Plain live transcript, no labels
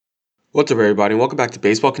What's up, everybody? Welcome back to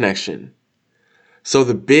Baseball Connection. So,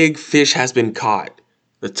 the big fish has been caught.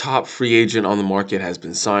 The top free agent on the market has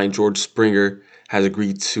been signed. George Springer has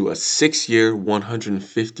agreed to a 6-year,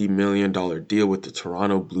 $150 million deal with the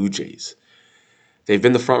Toronto Blue Jays. They've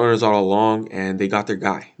been the frontrunners all along, and they got their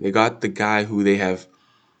guy. They got the guy who they have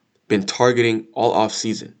been targeting all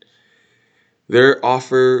offseason. Their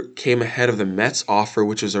offer came ahead of the Mets' offer,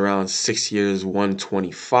 which was around 6 years,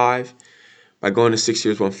 125. By going to 6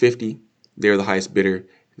 years, 150, they're the highest bidder.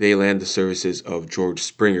 They land the services of George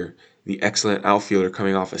Springer, the excellent outfielder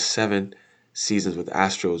coming off of 7 seasons with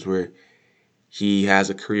Astros, where he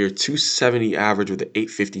has a career 270 average with an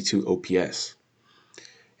 852 OPS.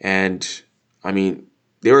 And I mean,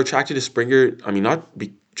 they were attracted to Springer. I mean,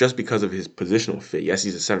 just because of his positional fit. Yes,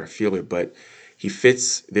 he's a center fielder, but he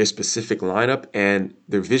fits their specific lineup and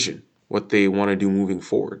their vision, what they want to do moving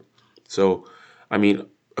forward. So, I mean,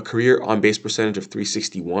 a career on base percentage of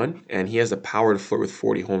 361, and he has the power to flirt with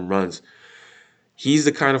 40 home runs. He's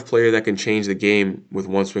the kind of player that can change the game with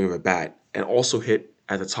one swing of a bat and also hit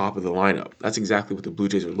at the top of the lineup. That's exactly what the Blue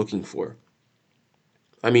Jays are looking for.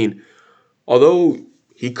 I mean, although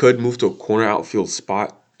he could move to a corner outfield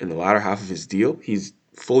spot in the latter half of his deal, he's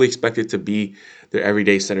fully expected to be their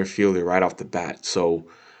everyday center fielder right off the bat. So,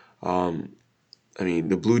 um, I mean,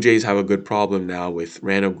 the Blue Jays have a good problem now with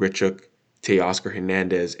Randall Grichuk, Teoscar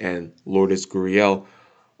Hernandez, and Lourdes Gurriel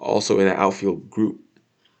also in the outfield group.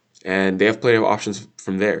 And they have plenty of options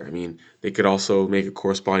from there. I mean, they could also make a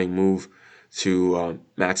corresponding move to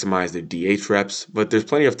maximize their DH reps, but there's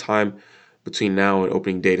plenty of time between now and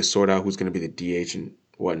opening day to sort out who's going to be the DH and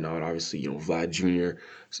whatnot. Obviously, Vlad Jr.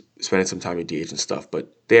 Spending some time at DH and stuff,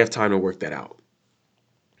 but they have time to work that out.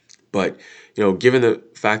 But, given the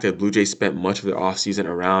fact that Blue Jays spent much of their offseason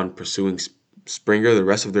around pursuing Springer, the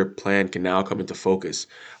rest of their plan can now come into focus.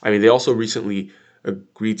 I mean, they also recently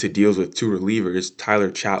agreed to deals with two relievers,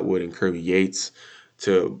 Tyler Chatwood and Kirby Yates,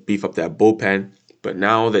 to beef up that bullpen. But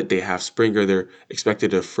now that they have Springer, they're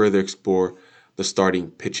expected to further explore the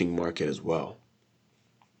starting pitching market as well.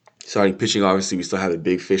 Starting pitching, obviously, we still have the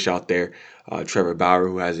big fish out there, Trevor Bauer,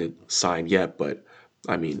 who hasn't signed yet. But,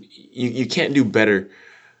 I mean, you can't do better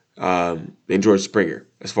than George Springer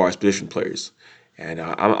as far as position players. And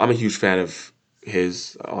I'm a huge fan of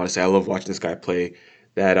his. Honestly, I love watching this guy play.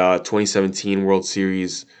 That 2017 World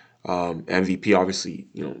Series MVP, obviously,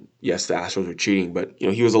 yes, the Astros were cheating, but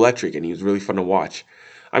he was electric and he was really fun to watch.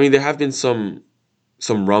 I mean, there have been some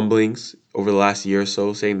rumblings over the last year or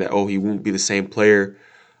so saying that he won't be the same player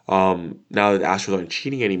now that the Astros aren't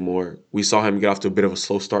cheating anymore. We saw him get off to a bit of a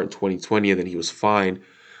slow start in 2020, and then he was fine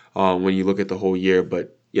when you look at the whole year.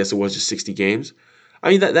 But yes, it was just 60 games. I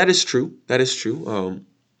mean, that is true. That is true.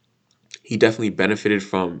 He definitely benefited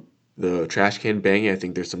from the trash can banging. I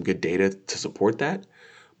think there's some good data to support that.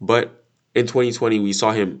 But in 2020, we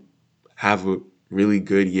saw him have a really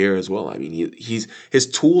good year as well. I mean, his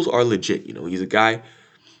tools are legit. He's a guy.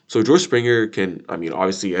 So George Springer can. I mean,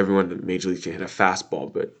 obviously everyone in the major league can hit a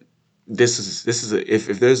fastball, but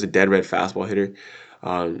if there's a dead red fastball hitter,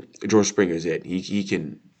 George Springer is it. He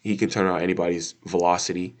can turn out anybody's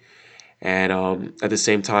velocity, and at the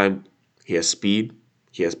same time, he has speed,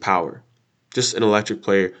 he has power, just an electric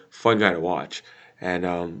player, fun guy to watch,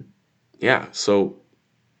 and yeah. So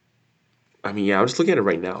I mean, yeah, I'm just looking at it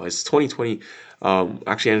right now. It's 2020.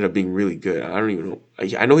 Actually ended up being really good. I don't even know.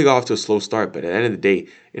 I know he got off to a slow start, but at the end of the day,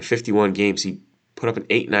 in 51 games, he put up an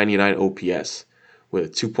 899 OPS with a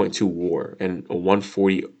 2.2 WAR and a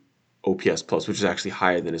 140 OPS plus, which is actually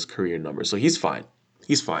higher than his career number. So he's fine.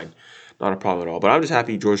 He's fine. Not a problem at all. But I'm just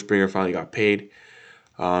happy George Springer finally got paid.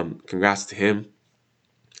 Congrats to him.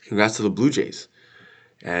 Congrats to the Blue Jays.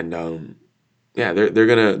 And yeah,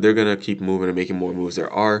 they're gonna keep moving and making more moves.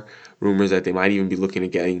 There are rumors that they might even be looking at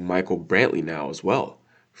getting Michael Brantley now as well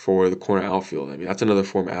for the corner outfield. I mean, that's another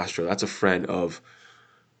former Astro. That's a friend of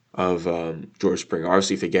George Springer.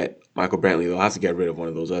 Obviously, if they get Michael Brantley, they'll have to get rid of one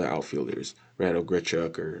of those other outfielders, Randall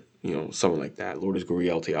Grichuk or someone like that, Lourdes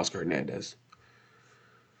Gurriel, Teoscar Hernandez.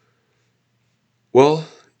 Well,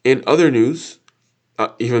 in other news,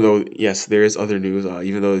 even though yes, there is other news,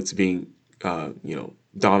 even though it's being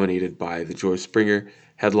dominated by the George Springer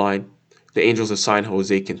headline, the Angels have signed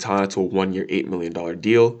Jose Quintana to a 1-year, $8 million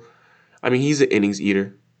deal. I mean, he's an innings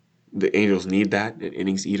eater. The Angels need that, an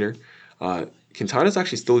innings eater. Quintana's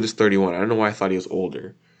actually still just 31. I don't know why I thought he was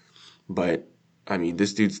older, but I mean,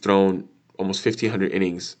 this dude's thrown almost 1,500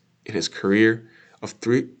 innings in his career of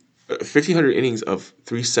 1,500 innings of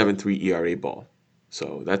 3.73 ERA ball.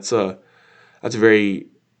 So that's a very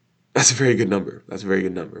that's a very good number. That's a very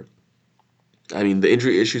good number. I mean, the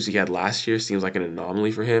injury issues he had last year seems like an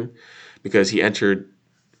anomaly for him because he entered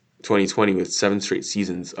 2020 with 7 straight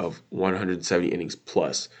seasons of 170 innings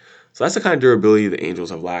plus. So that's the kind of durability the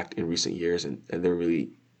Angels have lacked in recent years, and they're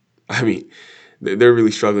really, I mean, they're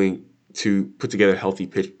really struggling to put together healthy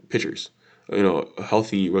pitchers, a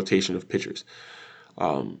healthy rotation of pitchers.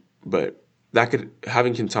 But that could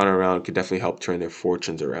having Quintana around could definitely help turn their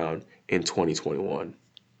fortunes around in 2021.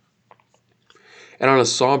 And on a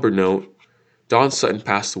somber note, Don Sutton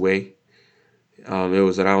passed away. It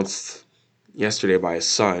was announced yesterday by his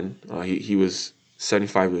son. He was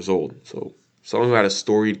 75 years old. So someone who had a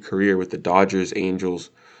storied career with the Dodgers,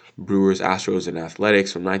 Angels, Brewers, Astros, and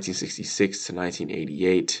Athletics from 1966 to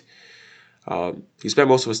 1988. He spent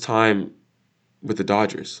most of his time with the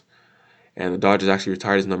Dodgers. And the Dodgers actually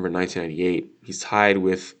retired his number in 1998. He's tied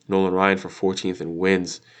with Nolan Ryan for 14th in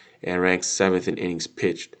wins and ranks 7th in innings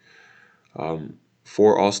pitched.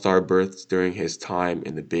 4 All-Star berths during his time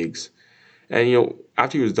in the bigs. And,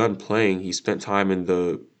 after he was done playing, he spent time in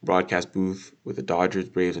the broadcast booth with the Dodgers,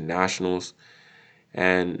 Braves, and Nationals.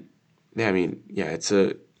 And, yeah, I mean, yeah,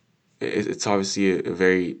 it's obviously a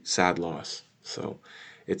very sad loss. So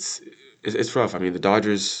it's it's rough. I mean, the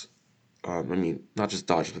Dodgers, not just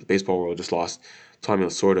Dodgers, but the baseball world just lost Tommy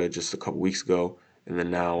Lasorda just a couple weeks ago. And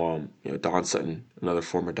then now, Don Sutton, another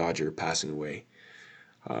former Dodger, passing away.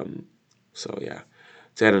 So, yeah,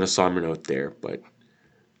 to add on a somber note there, but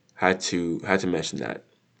had to mention that.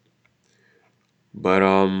 But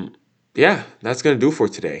yeah, that's gonna do it for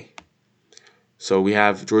today. So we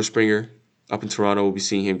have George Springer up in Toronto. We'll be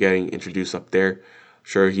seeing him getting introduced up there. I'm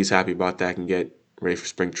sure he's happy about that. Can get ready for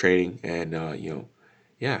spring training, and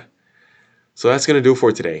yeah. So that's gonna do it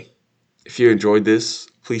for today. If you enjoyed this,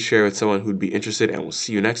 please share with someone who'd be interested, and we'll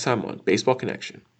see you next time on Baseball Connection.